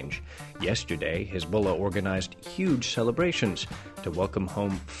exchange. Yesterday, Hezbollah organized huge celebrations to welcome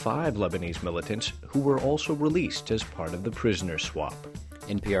home 5 Lebanese militants who were also released as part of the prisoner swap.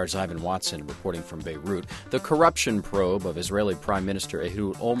 NPR's Ivan Watson reporting from Beirut. The corruption probe of Israeli Prime Minister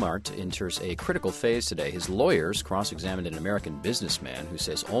Ehud Olmert enters a critical phase today. His lawyers cross-examined an American businessman who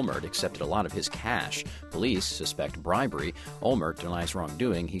says Olmert accepted a lot of his cash. Police suspect bribery. Olmert denies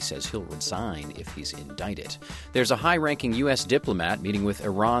wrongdoing. He says he'll resign if he's indicted. There's a high-ranking U.S. diplomat meeting with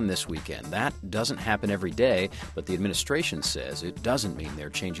Iran this weekend. That doesn't happen every day, but the administration says it doesn't mean they're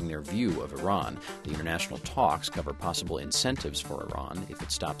changing their view of Iran. The international talks cover possible incentives for Iran if it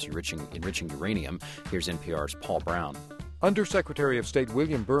stops enriching uranium. Here's NPR's Paul Brown. Undersecretary of State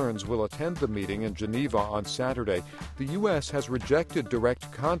William Burns will attend the meeting in Geneva on Saturday. The U.S. has rejected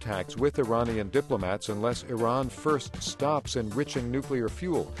direct contacts with Iranian diplomats unless Iran first stops enriching nuclear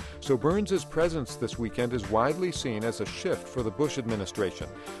fuel. So Burns' presence this weekend is widely seen as a shift for the Bush administration.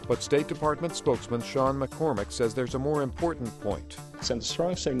 But State Department spokesman Sean McCormick says there's a more important point. Send a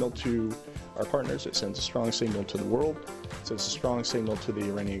strong signal to our partners. It sends a strong signal to the world. It sends a strong signal to the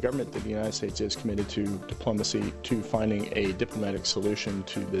Iranian government that the United States is committed to diplomacy, to finding a diplomatic solution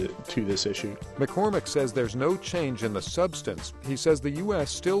to this issue. McCormick says there's no change in the substance. He says the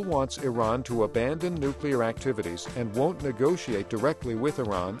U.S. still wants Iran to abandon nuclear activities and won't negotiate directly with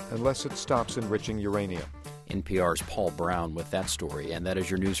Iran unless it stops enriching uranium. NPR's Paul Brown with that story. And that is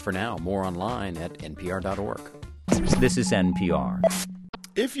your news for now. More online at npr.org. This is NPR.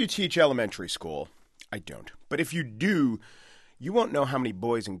 If you teach elementary school, I don't, but if you do, you won't know how many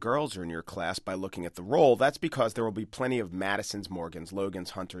boys and girls are in your class by looking at the roll. That's because there will be plenty of Madisons, Morgans,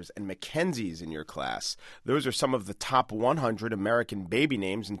 Logans, Hunters, and Mackenzies in your class. Those are some of the top 100 American baby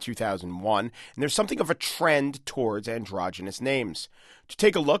names in 2001, and there's something of a trend towards androgynous names. To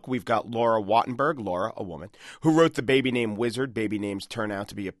take a look, we've got Laura Wattenberg, Laura, a woman, who wrote the Baby Name Wizard. Baby names turn out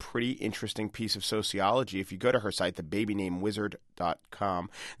to be a pretty interesting piece of sociology. If you go to her site, thebabynamewizard.com,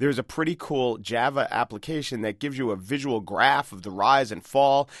 there's a pretty cool Java application that gives you a visual graph of the rise and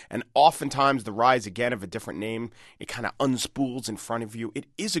fall, and oftentimes the rise again of a different name. It kind of unspools in front of you. It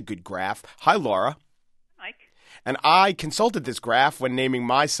is a good graph. Hi, Laura. And I consulted this graph when naming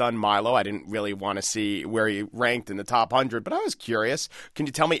my son Milo. I didn't really want to see where he ranked in the top 100, but I was curious. Can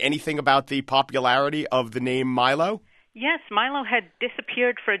you tell me anything about the popularity of the name Milo? Yes, Milo had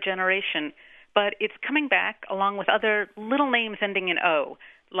disappeared for a generation, but it's coming back along with other little names ending in O,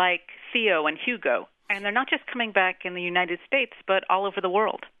 like Theo and Hugo. And they're not just coming back in the United States, but all over the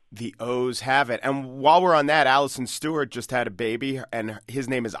world. The O's have it. And while we're on that, Allison Stewart just had a baby, and his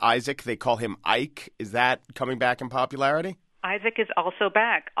name is Isaac. They call him Ike. Is that coming back in popularity? Isaac is also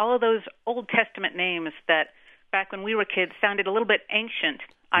back. All of those Old Testament names that back when we were kids sounded a little bit ancient.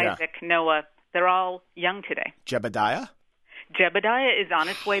 Isaac, Noah, they're all young today. Jebediah? Jebediah is on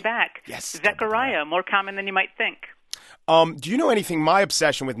its way back. Yes. Zechariah, more common than you might think. Do you know anything? My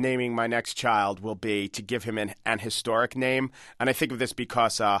obsession with naming my next child will be to give him an historic name. And I think of this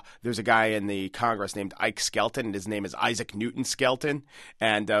because there's a guy in the Congress named Ike Skelton, and his name is Isaac Newton Skelton.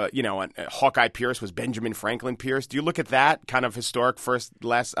 And, Hawkeye Pierce was Benjamin Franklin Pierce. Do you look at that kind of historic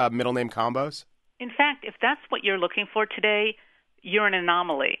first-last middle name combos? In fact, if that's what you're looking for today, you're an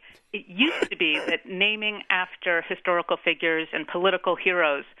anomaly. It used to be that naming after historical figures and political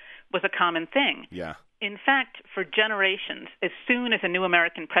heroes was a common thing. Yeah. In fact, for generations, as soon as a new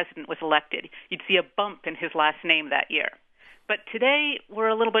American president was elected, you'd see a bump in his last name that year. But today, we're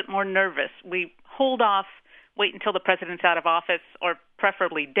a little bit more nervous. We hold off, wait until the president's out of office, or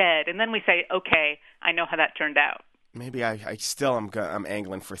preferably dead, and then we say, okay, I know how that turned out. Maybe I'm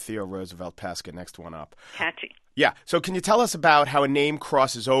angling for Theo Roosevelt Pesca, next one up. Catchy. Yeah. So can you tell us about how a name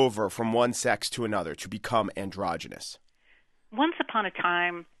crosses over from one sex to another to become androgynous? Once upon a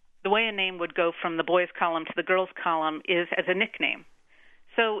time, the way a name would go from the boys' column to the girls' column is as a nickname.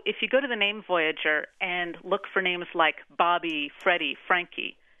 So if you go to the Name Voyager and look for names like Bobby, Freddie,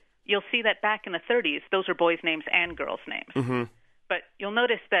 Frankie, you'll see that back in the 30s, those are boys' names and girls' names. Mm-hmm. But you'll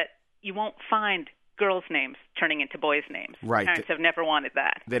notice that you won't find girls' names turning into boys' names. Right. Parents have never wanted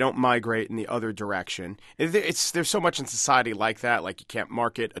that. They don't migrate in the other direction. There's so much in society like that. Like you can't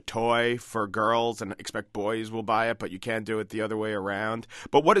market a toy for girls and expect boys will buy it, but you can do it the other way around.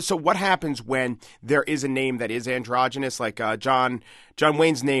 But what happens when there is a name that is androgynous? Like John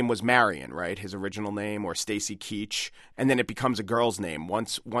Wayne's name was Marion, right? His original name, or Stacy Keach, and then it becomes a girl's name.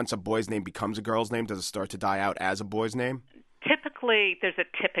 Once a boy's name becomes a girl's name, does it start to die out as a boy's name? Typically, there's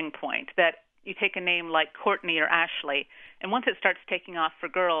a tipping point that you take a name like Courtney or Ashley, and once it starts taking off for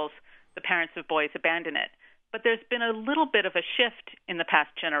girls, the parents of boys abandon it. But there's been a little bit of a shift in the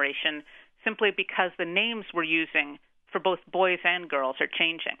past generation simply because the names we're using for both boys and girls are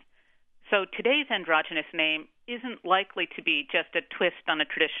changing. So today's androgynous name isn't likely to be just a twist on a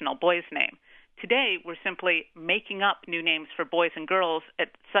traditional boy's name. Today, we're simply making up new names for boys and girls at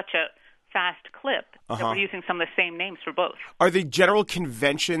such a fast clip that we're using some of the same names for both. Are the general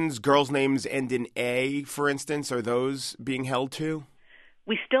conventions, girls' names end in A, for instance, are those being held to?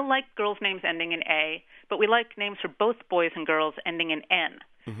 We still like girls' names ending in A, but we like names for both boys and girls ending in N.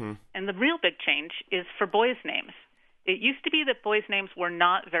 Mm-hmm. And the real big change is for boys' names. It used to be that boys' names were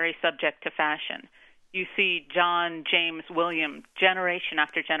not very subject to fashion. You see John, James, William, generation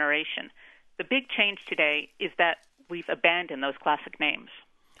after generation. The big change today is that we've abandoned those classic names.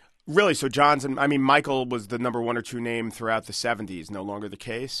 Really? So Michael was the number 1 or 2 name throughout the 70s. No longer the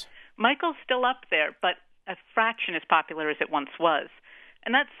case? Michael's still up there, but a fraction as popular as it once was.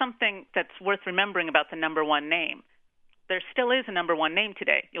 And that's something that's worth remembering about the number 1 name. There still is a number 1 name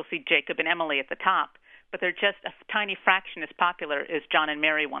today. You'll see Jacob and Emily at the top. but they're just a tiny fraction as popular as John and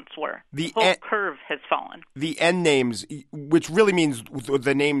Mary once were. The whole curve has fallen. The N names, which really means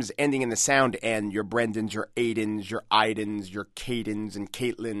the names ending in the sound N, your Brendans, your Aidens, your Idens, your Cadens, and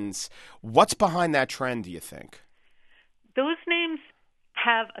Caitlins. What's behind that trend, do you think? Those names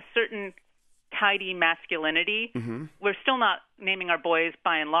have a certain tidy masculinity. Mm-hmm. We're still not naming our boys,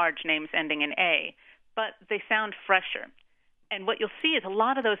 by and large, names ending in A, but they sound fresher. And what you'll see is a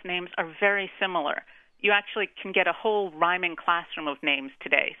lot of those names are very similar. You actually can get a whole rhyming classroom of names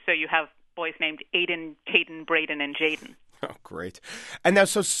today. So you have boys named Aiden, Caden, Braden, and Jaden. Oh, great. And now,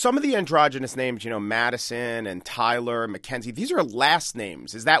 so some of the androgynous names, Madison and Tyler and Mackenzie, these are last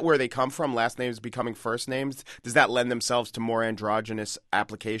names. Is that where they come from, last names becoming first names? Does that lend themselves to more androgynous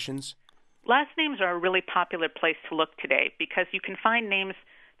applications? Last names are a really popular place to look today because you can find names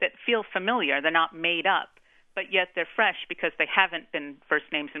that feel familiar. They're not made up, but yet they're fresh because they haven't been first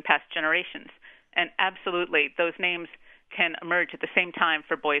names in past generations. And absolutely, those names can emerge at the same time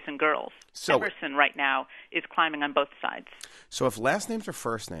for boys and girls. So, Emerson right now is climbing on both sides. So if last names are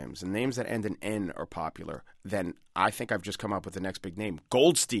first names and names that end in N are popular, then I think I've just come up with the next big name,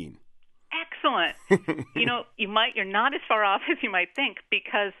 Goldstein. Excellent. You're not as far off as you might think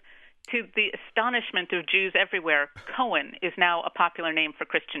because to the astonishment of Jews everywhere, Cohen is now a popular name for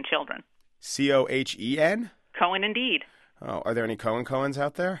Christian children. Cohen? Cohen indeed. Oh, are there any Cohens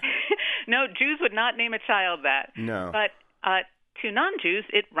out there? No, Jews would not name a child that. No. But to non-Jews,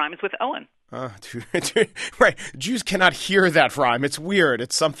 it rhymes with Owen. Right. Jews cannot hear that rhyme. It's weird.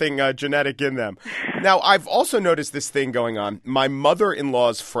 It's something genetic in them. Now, I've also noticed this thing going on. My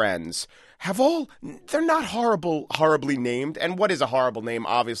mother-in-law's friends they're not horribly named. And what is a horrible name?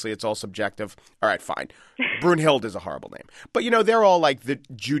 Obviously, it's all subjective. All right, fine. Brunhilde is a horrible name. But, they're all like the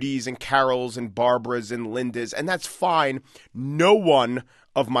Judys and Carols and Barbaras and Lindas, and that's fine. No one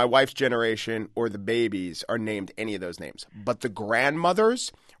of my wife's generation or the babies are named any of those names. But the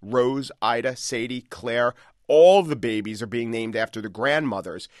grandmothers, Rose, Ida, Sadie, Claire, all the babies are being named after the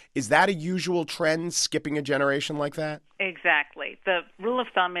grandmothers. Is that a usual trend, skipping a generation like that? Exactly. The rule of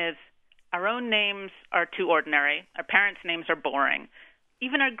thumb is our own names are too ordinary. Our parents' names are boring.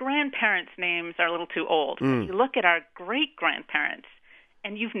 Even our grandparents' names are a little too old. You look at our great-grandparents,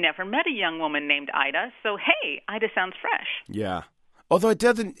 and you've never met a young woman named Ida, so hey, Ida sounds fresh. Yeah. Although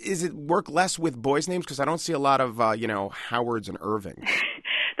does it work less with boys' names? Because I don't see a lot of, Howards and Irvings.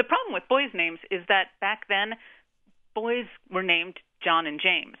 The problem with boys' names is that back then, boys were named John and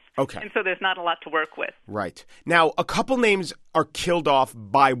James. Okay. And so there's not a lot to work with. Right. Now, a couple names are killed off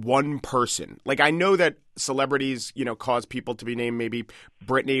by one person. Like, I know that celebrities, cause people to be named maybe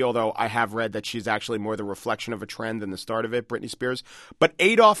Britney, although I have read that she's actually more the reflection of a trend than the start of it, Britney Spears. But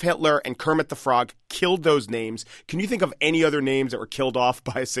Adolf Hitler and Kermit the Frog killed those names. Can you think of any other names that were killed off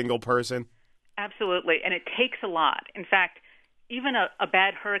by a single person? Absolutely. And it takes a lot. In fact, even a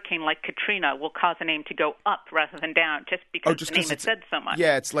bad hurricane like Katrina will cause a name to go up rather than down just because the name is said so much.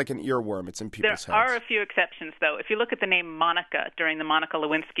 Yeah, it's like an earworm. It's in people's heads. There are a few exceptions, though. If you look at the name Monica during the Monica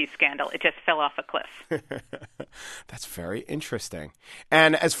Lewinsky scandal, it just fell off a cliff. That's very interesting.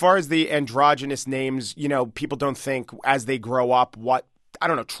 And as far as the androgynous names, people don't think as they grow up what,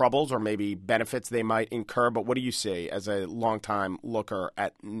 troubles or maybe benefits they might incur. But what do you see as a longtime looker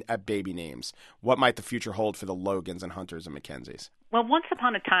at baby names? What might the future hold for the Logans and Hunters and Mackenzies? Well, once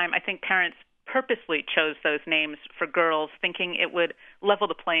upon a time, I think parents purposely chose those names for girls, thinking it would level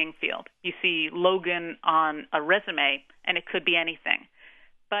the playing field. You see Logan on a resume, and it could be anything.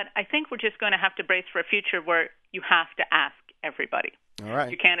 But I think we're just going to have to brace for a future where you have to ask everybody. All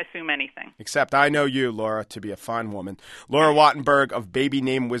right. You can't assume anything. Except I know you, Laura, to be a fine woman. Laura Wattenberg of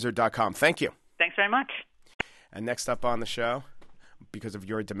BabyNameWizard.com. Thank you. Thanks very much. And next up on the show, because of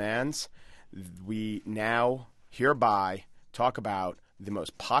your demands, we now hereby talk about the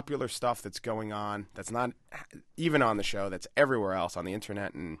most popular stuff that's going on, that's not even on the show, that's everywhere else on the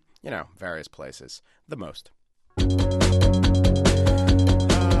internet and, various places. The most. I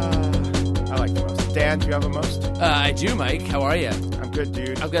like the most. Dan, do you have a most? I do, Mike. How are you? I'm good,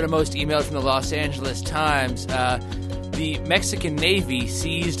 dude. I've got a most emailed from the Los Angeles Times. The Mexican Navy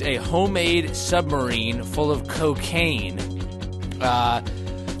seized a homemade submarine full of cocaine.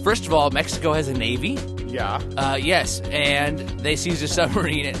 First of all, Mexico has a navy. Yeah. Yes, and they seized a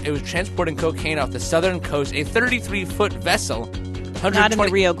submarine. It was transporting cocaine off the southern coast, a 33-foot vessel. Not in the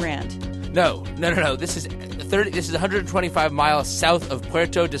Rio Grande. No. This is 125 miles south of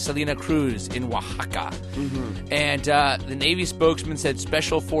Puerto de Salina Cruz in Oaxaca. Mm-hmm. And the Navy spokesman said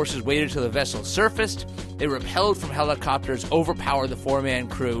special forces waited till the vessel surfaced. They repelled from helicopters, overpowered the four-man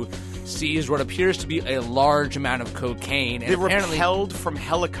crew, seized what appears to be a large amount of cocaine. They repelled from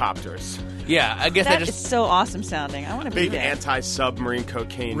helicopters. Yeah, I guess that is so awesome sounding. I want to be Big there. anti-submarine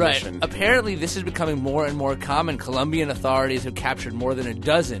cocaine Right. mission. Apparently, this is becoming more and more common. Colombian authorities have captured more than a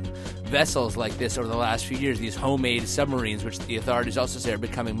dozen vessels like this over the last few years. These homemade submarines, which the authorities also say are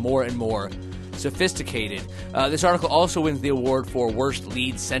becoming more and more sophisticated. This article also wins the award for worst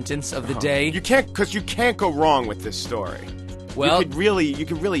lead sentence of the day. You can't go wrong with this story. Well, you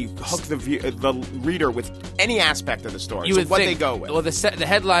could really hook the reader with any aspect of the story. You so would what think, they go with. Well, the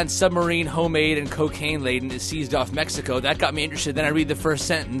headline, submarine, homemade, and cocaine-laden is seized off Mexico. That got me interested. Then I read the first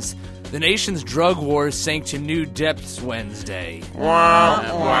sentence. The nation's drug wars sank to new depths Wednesday.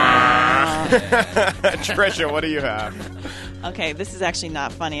 Tricia, what do you have? Okay, this is actually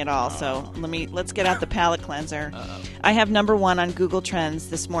not funny at all. So let's get out the palate cleanser. I have number one on Google Trends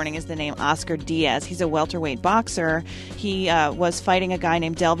this morning is the name Oscar Diaz. He's a welterweight boxer. He was fighting a guy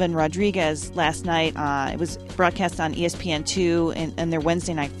named Delvin Rodriguez last night. It was broadcast on ESPN2 in their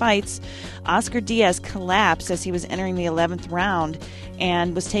Wednesday night fights. Oscar Diaz collapsed as he was entering the 11th round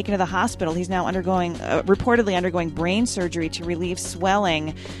and was taken to the hospital. He's now reportedly undergoing brain surgery to relieve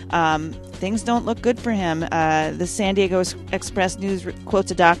swelling. Things don't look good for him. The San Diego Express News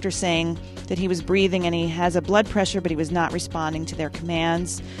quotes a doctor saying that he was breathing and he has a blood pressure, but he was not responding to their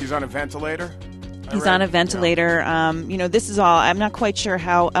commands. He's on a ventilator? He's on a ventilator. Yeah. This is all, I'm not quite sure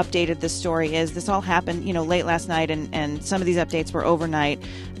how updated this story is. This all happened, late last night, and some of these updates were overnight.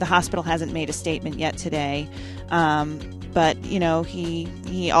 The hospital hasn't made a statement yet today. But he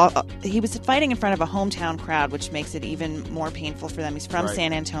was fighting in front of a hometown crowd, which makes it even more painful for them. He's from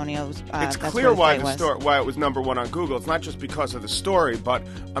San Antonio. It's clear why it was number one on Google. It's not just because of the story, but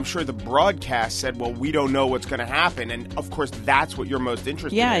I'm sure the broadcast said, "Well, we don't know what's going to happen," and of course, that's what you're most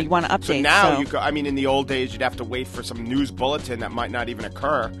interested in. Yeah, you want to update. So now in the old days, you'd have to wait for some news bulletin that might not even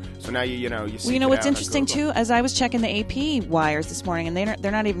occur. So now you see. Well, what's interesting too, as I was checking the AP wires this morning, and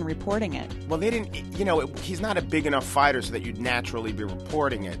they're not even reporting it. Well, they didn't. He's not a big enough fighter so that you'd naturally be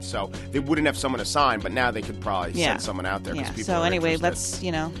reporting it. So they wouldn't have someone assigned, but now they could probably send someone out there. Yeah. People So anyway,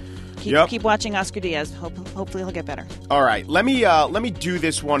 interested. let's keep watching Oscar Diaz. Hopefully he'll get better. All right, let me do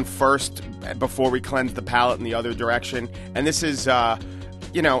this one first before we cleanse the palate in the other direction. And this is.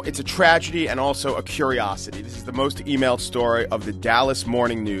 It's a tragedy and also a curiosity. This is the most emailed story of the Dallas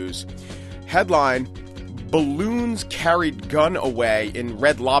Morning News. Headline: Balloons carried gun away in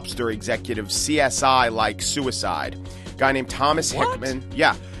Red Lobster executive CSI like suicide. Guy named Thomas Hickman.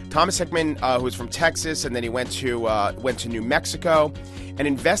 Yeah, Thomas Hickman, who was from Texas, and then he went to New Mexico. And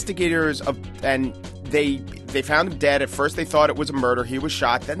investigators they found him dead. At first, they thought it was a murder. He was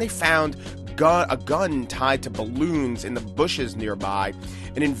shot. Then they found a gun tied to balloons in the bushes nearby.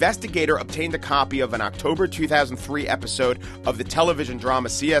 An investigator obtained a copy of an October 2003 episode of the television drama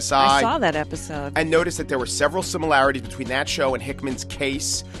CSI. I saw that episode. And noticed that there were several similarities between that show and Hickman's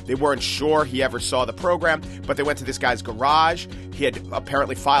case. They weren't sure he ever saw the program, but they went to this guy's garage. He had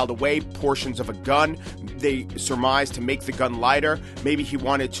apparently filed away portions of a gun. They surmised to make the gun lighter. Maybe he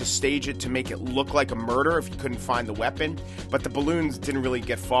wanted to stage it to make it look like a murder if he couldn't find the weapon. But the balloons didn't really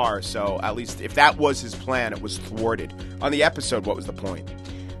get far, so at least if that was his plan, it was thwarted. On the episode, what was the point?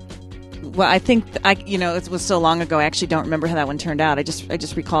 Well, I think it was so long ago. I actually don't remember how that one turned out. I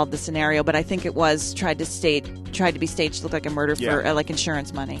just recalled the scenario, but I think it was tried to be staged to look like a murder for like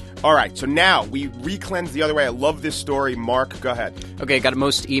insurance money. All right, so now we re-cleanse the other way. I love this story. Mark, go ahead. Okay, got it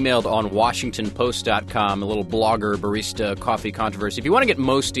most emailed on WashingtonPost.com. A little blogger barista coffee controversy. If you want to get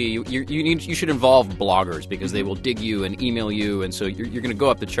mosty, you should involve bloggers because they will dig you and email you, and so you're going to go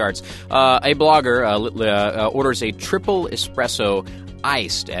up the charts. A blogger orders a triple espresso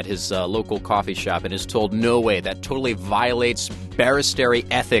iced at his local coffee shop and is told, no way, that totally violates baristeri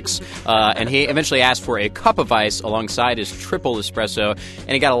ethics. And he eventually asked for a cup of ice alongside his triple espresso, and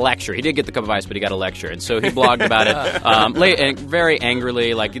he got a lecture. He did get the cup of ice, but he got a lecture. And so he blogged about it late and very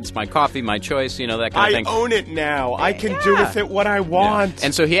angrily, like, it's my coffee, my choice, that kind of thing. I own it now. I can do with it what I want. Yeah.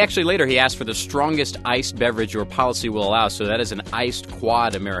 And so he actually later he asked for the strongest iced beverage your policy will allow. So that is an iced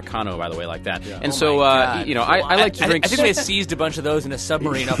quad Americano, by the way, like that. Yeah. And I like to drink. I think they seized a bunch of those in a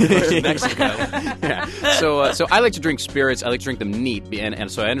submarine off the coast of Mexico. Yeah. So I like to drink spirits. I like to drink them neat,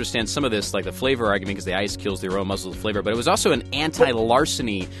 and so I understand some of this, like the flavor argument, because the ice kills the aroma, muzzles the flavor. But it was also an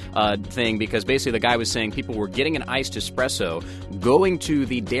anti-larceny thing, because basically the guy was saying people were getting an iced espresso, going to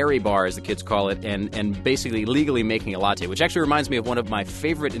the dairy bar, as the kids call it, and basically legally making a latte, which actually reminds me of one of my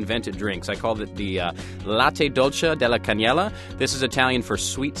favorite invented drinks. I called it the latte dolce della cannella. This is Italian for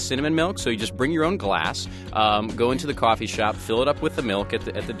sweet cinnamon milk. So you just bring your own glass, go into the coffee shop, fill it up with the milk at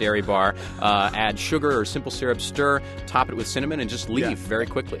the dairy bar, add sugar or simple syrup, stir, top it with cinnamon, and just leave very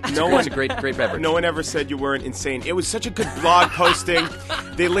quickly. It's a great beverage. No one ever said you weren't insane. It was such a good blog posting.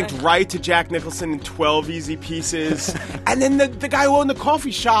 They linked right to Jack Nicholson in 12 Easy Pieces. And then the guy who owned the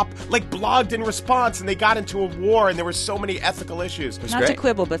coffee shop blogged in response, and they got into a war, and there were so many ethical issues. It was Not great. to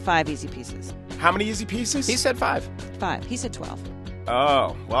quibble, but 5 Easy Pieces. How many Easy Pieces? He said 5. 5. He said 12. Oh, well, I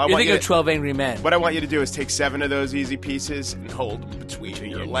You're want thinking you of 12 Angry Men. What I want you to do is take 7 of those Easy Pieces and hold them between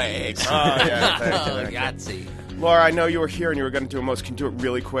your legs. Oh, yeah. Thank you. Yahtzee. Laura, I know you were here and you were going to do a most. Can you do it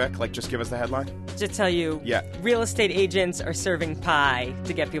really quick? Just give us the headline. To tell you, Yeah. real estate agents are serving pie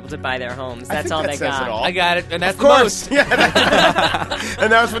to get people to buy their homes. I That's think all that they says got. it all. I got it, and that's Of the course. most. Yeah.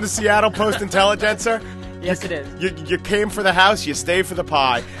 And that was from the Seattle Post-Intelligencer. Yes, it is. You came for the house, you stay for the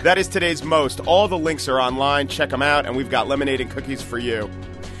pie. That is today's most. All the links are online. Check them out, and we've got lemonade and cookies for you.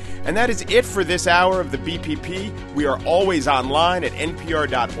 And that is it for this hour of the BPP. We are always online at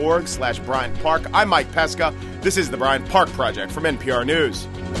npr.org/Bryant Park. I'm Mike Pesca. This is the Bryant Park Project from NPR News.